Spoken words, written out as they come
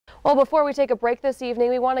Well, before we take a break this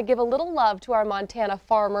evening, we want to give a little love to our Montana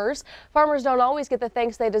farmers. Farmers don't always get the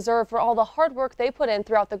thanks they deserve for all the hard work they put in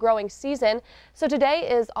throughout the growing season. So today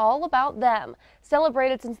is all about them.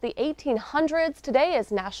 Celebrated since the 1800s, today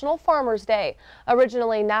is National Farmers Day.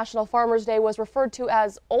 Originally, National Farmers Day was referred to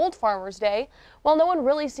as Old Farmers Day. While no one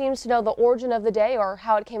really seems to know the origin of the day or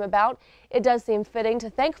how it came about, it does seem fitting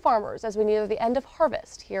to thank farmers as we near the end of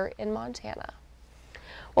harvest here in Montana.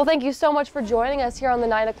 Well, thank you so much for joining us here on the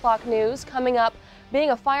 9 o'clock news. Coming up,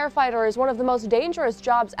 being a firefighter is one of the most dangerous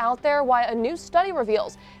jobs out there, why a new study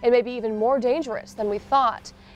reveals it may be even more dangerous than we thought.